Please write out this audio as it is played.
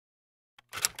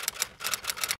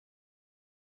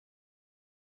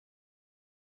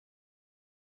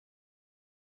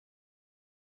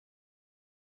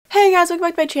Hey guys, welcome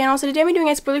back to my channel. So today I'm doing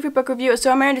a spoiler-free book review of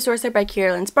Sorcerer to Sorcerer by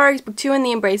Kerrelyn, book 2 in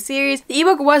the Embrace series. The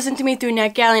ebook was sent to me through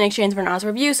Netgalley in exchange for an honest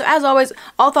review, so as always,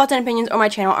 all thoughts and opinions on my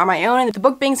channel are my own, and the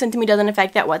book being sent to me doesn't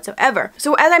affect that whatsoever.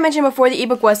 So as I mentioned before, the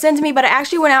ebook was sent to me, but I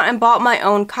actually went out and bought my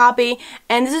own copy,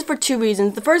 and this is for two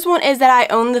reasons. The first one is that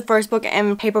I own the first book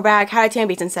in paperback, How to Tammy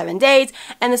Beats in 7 Days,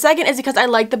 and the second is because I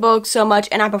like the book so much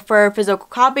and I prefer physical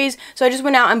copies, so I just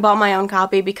went out and bought my own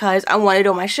copy because I wanted it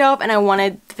on my shelf and I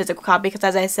wanted the physical copy because,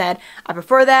 as I said, I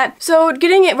prefer that. So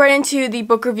getting it right into the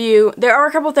book review, there are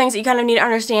a couple things that you kind of need to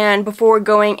understand before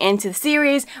going into the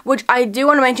series, which I do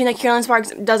want to mention that Kerrelyn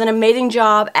Sparks does an amazing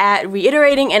job at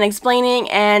reiterating and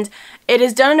explaining, and it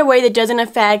is done in a way that doesn't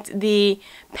affect the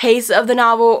pace of the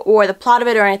novel or the plot of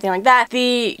it or anything like that.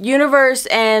 The universe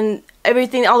and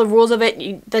everything, all the rules of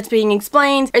it that's being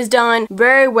explained is done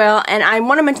very well, and I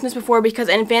want to mention this before because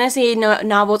in fantasy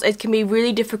novels it can be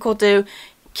really difficult to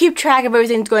keep track of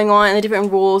everything that's going on and the different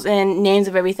rules and names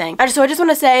of everything. So I just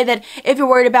want to say that if you're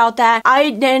worried about that, I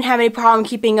didn't have any problem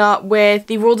keeping up with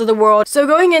the rules of the world. So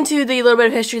going into the little bit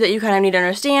of history that you kind of need to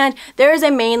understand, there is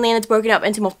a mainland that's broken up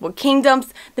into multiple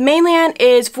kingdoms. The mainland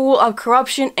is full of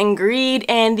corruption and greed,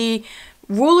 and the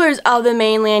rulers of the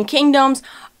mainland kingdoms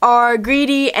are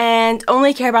greedy and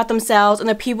only care about themselves, and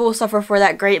the people suffer for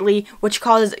that greatly, which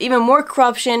causes even more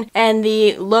corruption and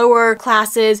the lower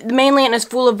classes. The mainland is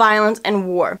full of violence and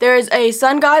war. There is a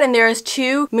sun god and there is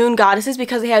two moon goddesses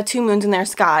because they have two moons in their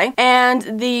sky,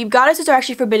 and the goddesses are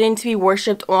actually forbidden to be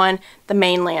worshipped on the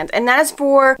mainland, and that is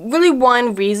for really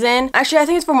one reason. Actually, I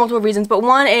think it's for multiple reasons, but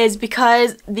one is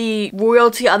because the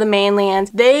royalty of the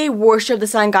mainland, they worship the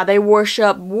sun god, they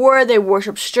worship war, they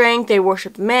worship strength, they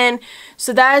worship men.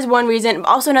 So that is one reason.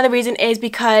 Also, another reason is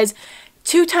because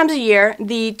 2 times a year,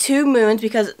 the two moons,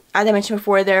 because as I mentioned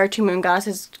before, there are two moon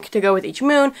goddesses to go with each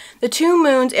moon, the two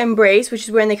moons embrace, which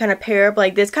is when they kind of pair up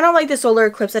like this, kind of like the solar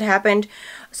eclipse that happened.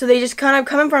 So they just kind of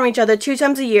come in from each other 2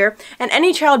 times a year, and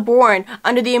any child born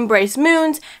under the embraced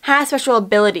moons has special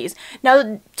abilities.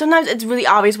 Now, sometimes it's really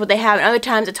obvious what they have, and other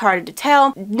times it's harder to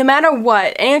tell. No matter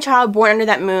what, any child born under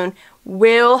that moon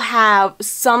will have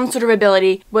some sort of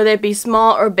ability, whether it be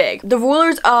small or big. The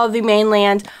rulers of the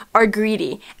mainland are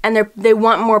greedy, and they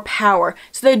want more power.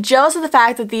 So they're jealous of the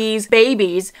fact that these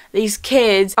babies, these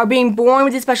kids, are being born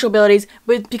with these special abilities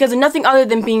because of nothing other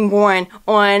than being born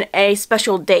on a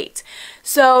special date.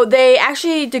 So they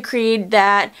actually decreed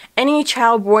that any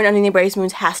child born under the embraced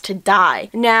moons has to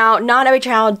die. Now, not every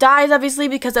child dies, obviously,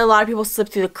 because a lot of people slip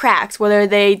through the cracks, whether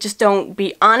they just don't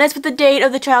be honest with the date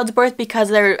of the child's birth because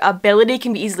their ability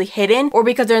can be easily hidden, or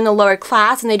because they're in the lower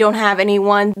class and they don't have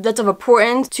anyone that's of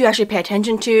importance to actually pay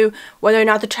attention to, whether or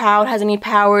not the child has any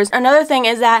powers. Another thing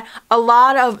is that a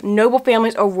lot of noble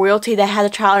families or royalty that has a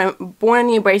child born in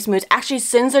the embraced moons actually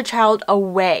sends their child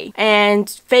away and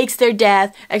fakes their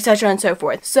death, etc. and so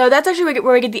forth. So that's actually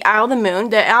where we get the Isle of the Moon.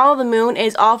 The Isle of the Moon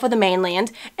is off of the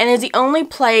mainland and is the only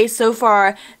place so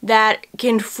far that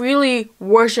can freely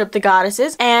worship the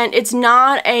goddesses, and it's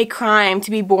not a crime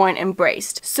to be born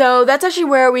embraced. So that's actually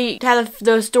where we have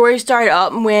the story start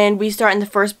up when we start in the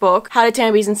first book, How to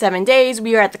Tammy Beats in 7 Days.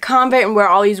 We are at the convent and where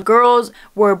all these girls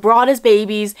were brought as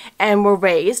babies and were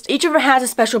raised. Each of them has a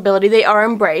special ability. They are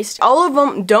embraced. All of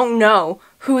them don't know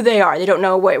who they are. They don't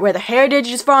know where the heritage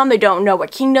is from. They don't know what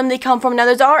kingdom they come from. Now,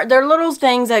 there are little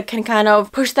things that can kind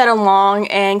of push that along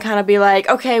and kind of be like,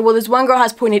 okay, well, this one girl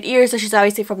has pointed ears, so she's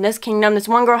obviously from this kingdom. This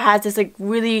one girl has this like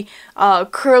really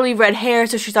curly red hair,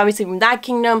 so she's obviously from that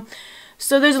kingdom.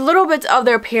 So there's little bits of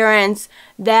their appearance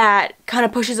that kind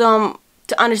of pushes them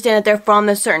to understand that they're from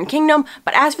this certain kingdom,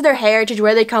 but as for their heritage,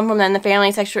 where they come from, and the family,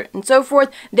 etc. and so forth,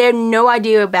 they have no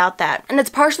idea about that. And it's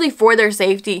partially for their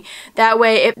safety. That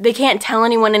way, if they can't tell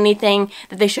anyone anything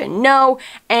that they shouldn't know,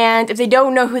 and if they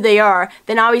don't know who they are,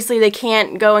 then obviously they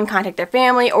can't go and contact their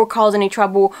family or cause any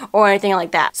trouble or anything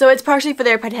like that. So it's partially for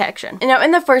their protection. And now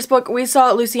in the first book, we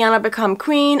saw Luciana become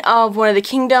queen of one of the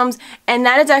kingdoms, and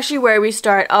that is actually where we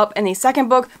start up in the second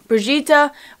book,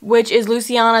 Brigitte, which is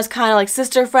Luciana's kind of like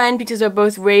sister friend because they're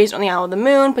both raised on the Isle of the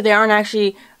Moon, but they aren't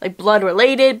actually like blood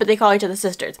related, but they call each other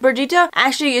sisters. Brigitte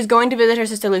actually is going to visit her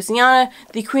sister Luciana,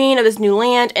 the queen of this new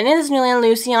land, and in this new land,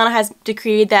 Luciana has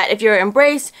decreed that if you're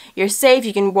embraced, you're safe,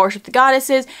 you can worship the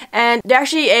goddesses, and they're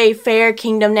actually a fair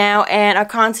kingdom now and are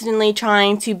constantly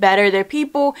trying to better their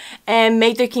people and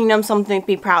make their kingdom something to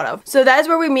be proud of. So that's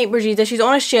where we meet Brigitte. She's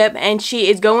on a ship and she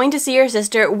is going to see her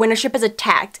sister when her ship is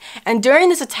attacked, and during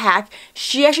this attack,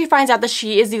 she actually finds out that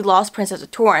she is the lost princess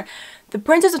of Torin. The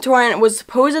Princess of Torin was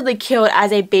supposedly killed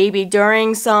as a baby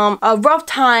during some rough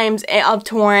times of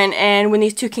Torrent, and when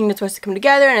these two kingdoms were supposed to come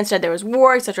together, and instead there was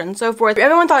war, etc. and so forth.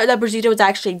 Everyone thought that Brigitte was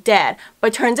actually dead,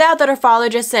 but turns out that her father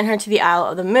just sent her to the Isle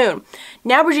of the Moon.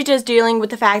 Now Brigitte is dealing with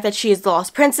the fact that she is the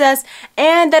lost princess,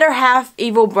 and that her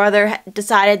half-evil brother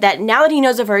decided that now that he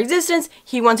knows of her existence,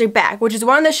 he wants her back, which is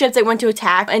one of the ships that went to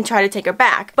attack and try to take her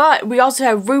back. But we also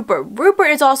have Rupert. Rupert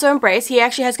is also embraced. He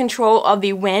actually has control of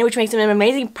the wind, which makes him an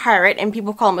amazing pirate, and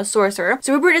people call him a sorcerer.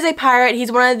 So Rupert is a pirate.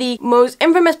 He's one of the most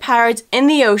infamous pirates in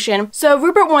the ocean. So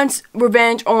Rupert wants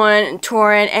revenge on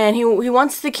Torrent, and he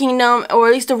wants the kingdom, or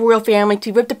at least the royal family,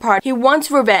 to be ripped apart. He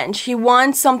wants revenge. He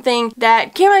wants something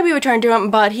that can't be returned to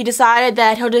him, but he decided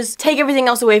that he'll just take everything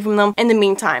else away from them in the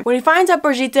meantime. When he finds out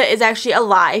Brigitte is actually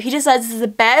alive, he decides this is the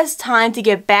best time to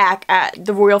get back at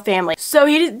the royal family. So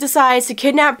he decides to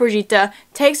kidnap Brigitte,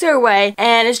 takes her away,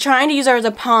 and is trying to use her as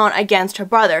a pawn against her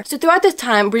brother. So throughout this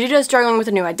time, Brigitte is struggling with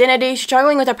a new identity. She's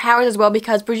struggling with her powers as well,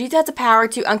 because Brigitte has the power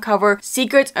to uncover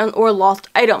secrets or lost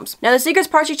items. Now the secrets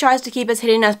part she tries to keep as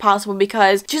hidden as possible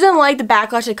because she doesn't like the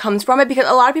backlash that comes from it, because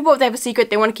a lot of people, if they have a secret,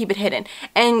 they want to keep it hidden.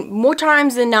 And more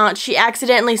times than not, she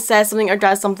accidentally says something or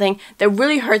does something that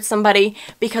really hurts somebody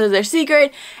because of their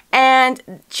secret, and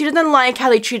she doesn't like how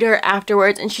they treat her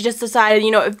afterwards, and she just decided,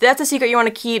 you know, if that's a secret you want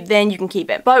to keep, then you can keep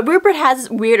it. But Rupert has this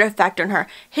weird effect on her.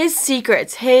 His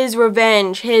secrets, his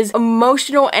revenge, his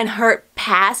emotional and hurt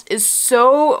past is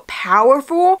so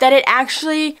powerful that it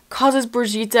actually causes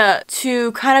Brigitte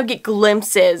to kind of get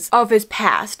glimpses of his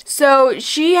past. So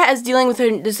she is dealing with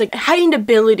this like heightened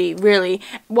ability, really,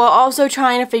 while also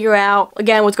trying to figure out,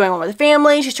 again, what's going on with the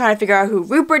family. She's trying to figure out who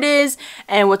Rupert is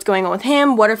and what's going on with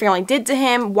him, what her family did to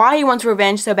him, why he wants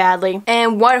revenge so badly,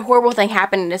 and what horrible thing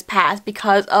happened in his past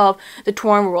because of the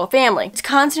Torrent royal family. It's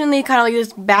constantly kind of like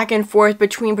this back and forth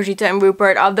between Brigitte and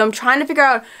Rupert of them trying to figure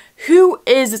out who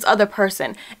is this other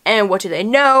person and what do they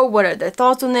know, what are their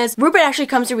thoughts on this. Rupert actually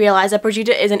comes to realize that Brigitte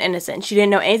isn't innocent. She didn't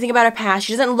know anything about her past.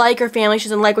 She doesn't like her family. She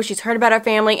doesn't like what she's heard about her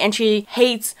family, and she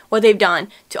hates what they've done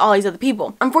to all these other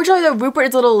people. Unfortunately though, Rupert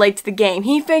is a little late to the game.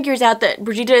 He figures out that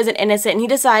Brigitte isn't innocent, and he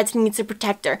decides he needs to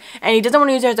protect her, and he doesn't want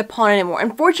to use her as a pawn anymore.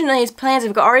 Unfortunately, his plans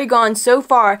have already gone so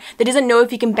far that he doesn't know if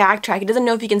he can backtrack. He doesn't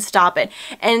know if he can stop it,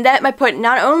 and that might put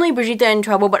not only Brigitte in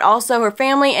trouble, but also her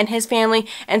family and his family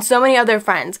and so many other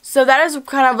friends. So that is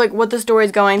kind of like what the story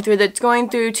is going through. That's going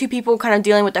through two people kind of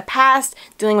dealing with their past,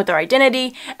 dealing with their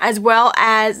identity, as well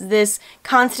as this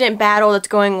constant battle that's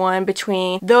going on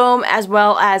between them as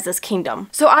well as this kingdom.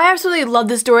 So I absolutely love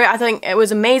this story. I think it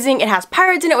was amazing. It has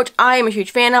pirates in it, which I am a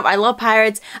huge fan of. I love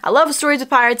pirates. I love stories with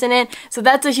pirates in it, so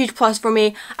that's a huge plus for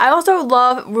me. I also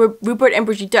love Rupert and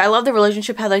Brigitte. I love the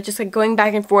relationship, how they're just like going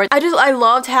back and forth. I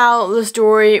loved how the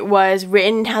story was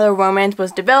written, how the romance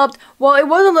was developed. Well, it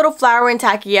was a little flowery and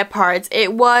tacky at parts.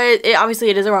 Obviously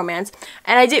it is a romance,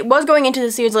 and I was going into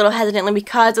the series a little hesitantly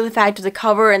because of the fact of the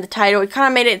cover and the title. It kind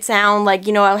of made it sound like,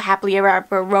 you know, a happily ever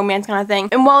after romance kind of thing.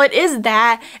 And while it is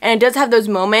that, and it does have those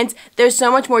moments, there's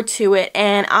so much more to it,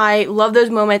 and I love those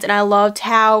moments, and I loved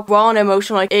how raw and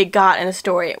emotional it got in the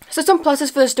story. So some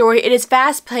pluses for the story: it is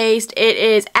fast-paced, it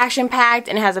is action-packed,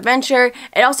 and it has adventure.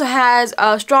 It also has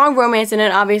a strong romance in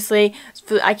it, obviously.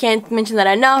 I can't mention that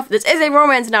enough. This is a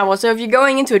romance novel, so if you're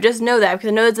going into it, just know that, because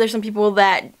I know that there's some people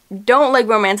that don't like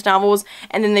romance novels,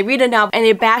 and then they read a novel and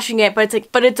they're bashing it, but it's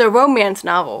like, but it's a romance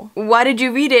novel. Why did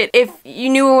you read it if you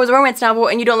knew it was a romance novel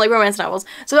and you don't like romance novels?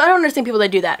 So I don't understand people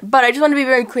that do that, but I just want to be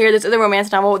very clear, this is a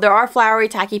romance novel. There are flowery,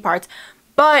 tacky parts,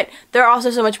 but there are also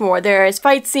so much more. There's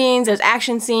fight scenes, there's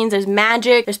action scenes, there's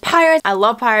magic, there's pirates. I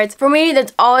love pirates. For me,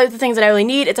 that's all of the things that I really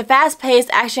need. It's a fast-paced,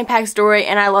 action-packed story,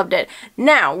 and I loved it.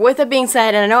 Now, with it being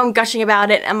said, and I know I'm gushing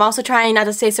about it, I'm also trying not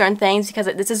to say certain things because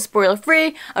this is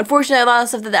spoiler-free. Unfortunately, a lot of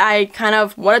stuff that I kind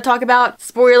of want to talk about,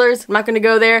 spoilers, I'm not going to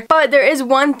go there. But there is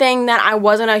one thing that I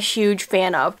wasn't a huge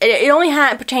fan of. It only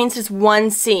pertains to this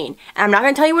one scene. And I'm not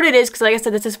going to tell you what it is because, like I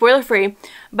said, this is spoiler-free,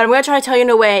 but I'm going to try to tell you in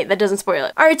a way that doesn't spoil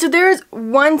it. Alright, so there's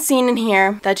one scene in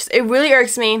here that it really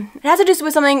irks me. It has to do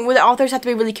with something where the authors have to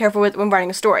be really careful with when writing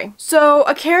a story. So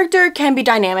a character can be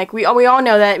dynamic. We all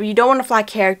know that. You don't want a flat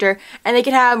character, and they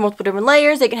can have multiple different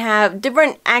layers. They can have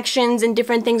different actions and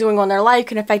different things going on in their life,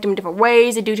 can affect them in different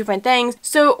ways. They do different things.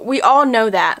 So we all know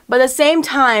that. But at the same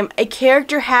time, a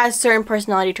character has certain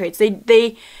personality traits.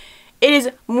 It is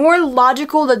more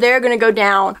logical that they're going to go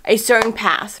down a certain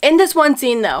path. In this one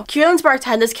scene though, Kerrelyn Sparks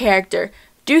had this character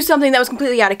do something that was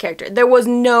completely out of character. There was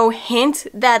no hint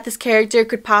that this character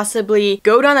could possibly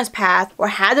go down this path or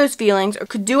have those feelings or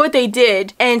could do what they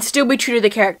did and still be true to the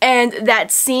character. And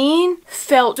that scene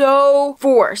felt so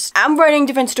forced. I'm writing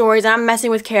different stories and I'm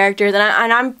messing with characters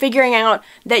and I'm figuring out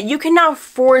that you cannot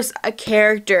force a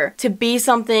character to be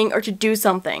something or to do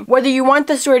something, whether you want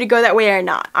the story to go that way or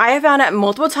not. I have found out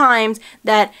multiple times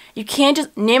that you can't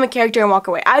just name a character and walk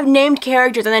away. I've named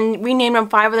characters and then renamed them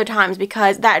 5 other times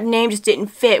because that name just didn't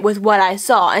fit with what I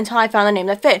saw until I found the name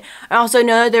that fit. I also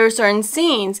know that there are certain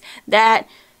scenes that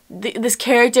this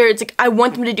character, it's like I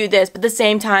want them to do this, but at the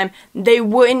same time they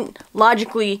wouldn't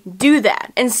logically do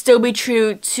that and still be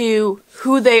true to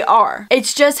who they are.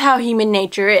 It's just how human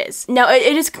nature is. Now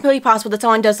it is completely possible that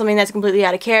someone does something that's completely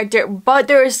out of character, but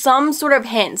there is some sort of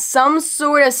hint, some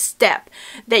sort of step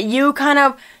that you kind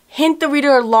of hint the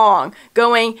reader along,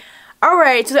 going,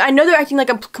 alright, so I know they're acting like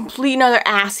a complete another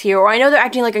ass here, or I know they're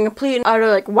acting like a complete and utter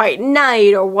like white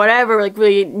knight or whatever, like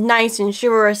really nice and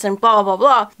chivalrous and blah blah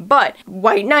blah, but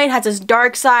white knight has this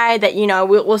dark side that, you know,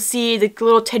 we'll see the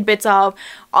little tidbits of.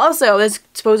 Also, this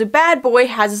supposed bad boy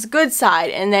has this good side,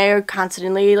 and they're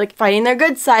constantly like fighting their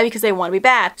good side because they want to be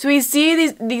bad. So we see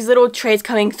these little traits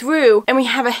coming through, and we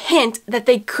have a hint that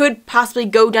they could possibly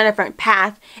go down a different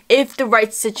path if the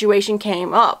right situation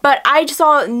came up. But I just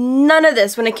saw none of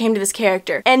this when it came to this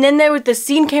character. And then the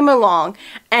scene came along,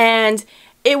 and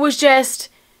it was just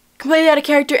completely out of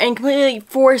character and completely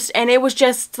forced, and it was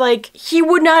just like, he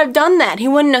would not have done that. He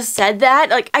wouldn't have said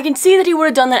that. Like, I can see that he would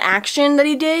have done that action that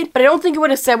he did, but I don't think he would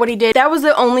have said what he did. That was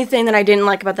the only thing that I didn't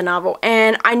like about the novel,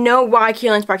 and I know why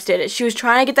Kerrelyn Sparks did it. She was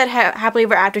trying to get that happily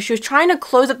ever after. She was trying to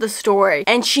close up the story,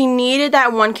 and she needed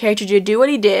that one character to do what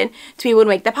he did to be able to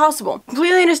make that possible.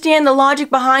 Completely understand the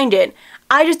logic behind it.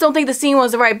 I just don't think the scene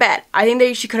was the right bet. I think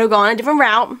that she could have gone a different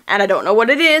route, and I don't know what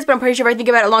it is, but I'm pretty sure if I think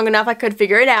about it long enough, I could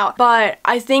figure it out. But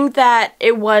I think that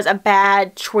it was a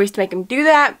bad choice to make him do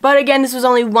that. But again, this was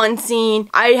only one scene.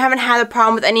 I haven't had a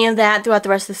problem with any of that throughout the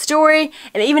rest of the story,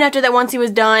 and even after that one scene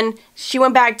was done, she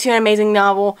went back to an amazing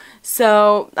novel.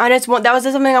 So that was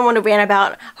just something I wanted to rant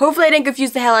about. Hopefully I didn't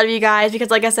confuse the hell out of you guys,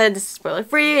 because like I said, this is spoiler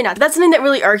free, and that's something that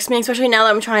really irks me, especially now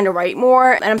that I'm trying to write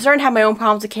more, and I'm starting to have my own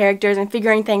problems with characters and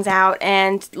figuring things out, and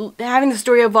having the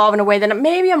story evolve in a way that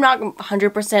maybe I'm not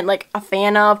 100% like a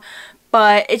fan of,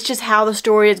 but it's just how the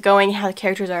story is going, how the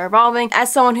characters are evolving.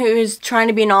 As someone who is trying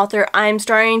to be an author, I'm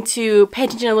starting to pay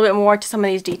attention a little bit more to some of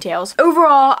these details.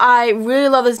 Overall, I really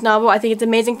love this novel. I think it's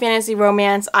amazing fantasy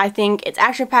romance. I think it's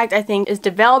action-packed. I think it's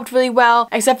developed really well,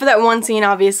 except for that one scene,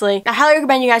 obviously. I highly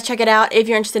recommend you guys check it out if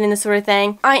you're interested in this sort of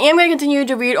thing. I am going to continue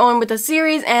to read on with the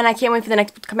series, and I can't wait for the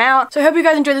next book to come out. So I hope you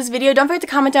guys enjoyed this video. Don't forget to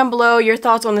comment down below your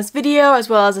thoughts on this video, as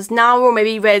well as this novel.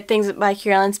 Maybe you read things by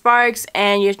Kerrelyn Sparks,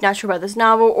 and you're not sure about this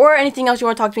novel, or anything else you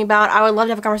want to talk to me about. I would love to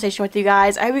have a conversation with you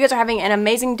guys. I hope you guys are having an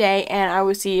amazing day, and I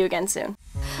will see you again soon.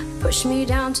 Push me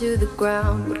down to the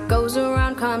ground. What goes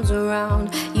around comes around.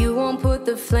 You won't put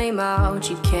the flame out.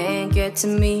 You can't get to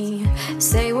me.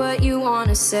 Say what you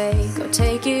wanna say. Go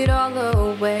take it all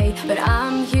away. But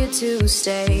I'm here to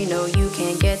stay. No, you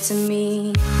can't get to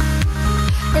me.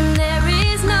 And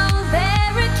there is no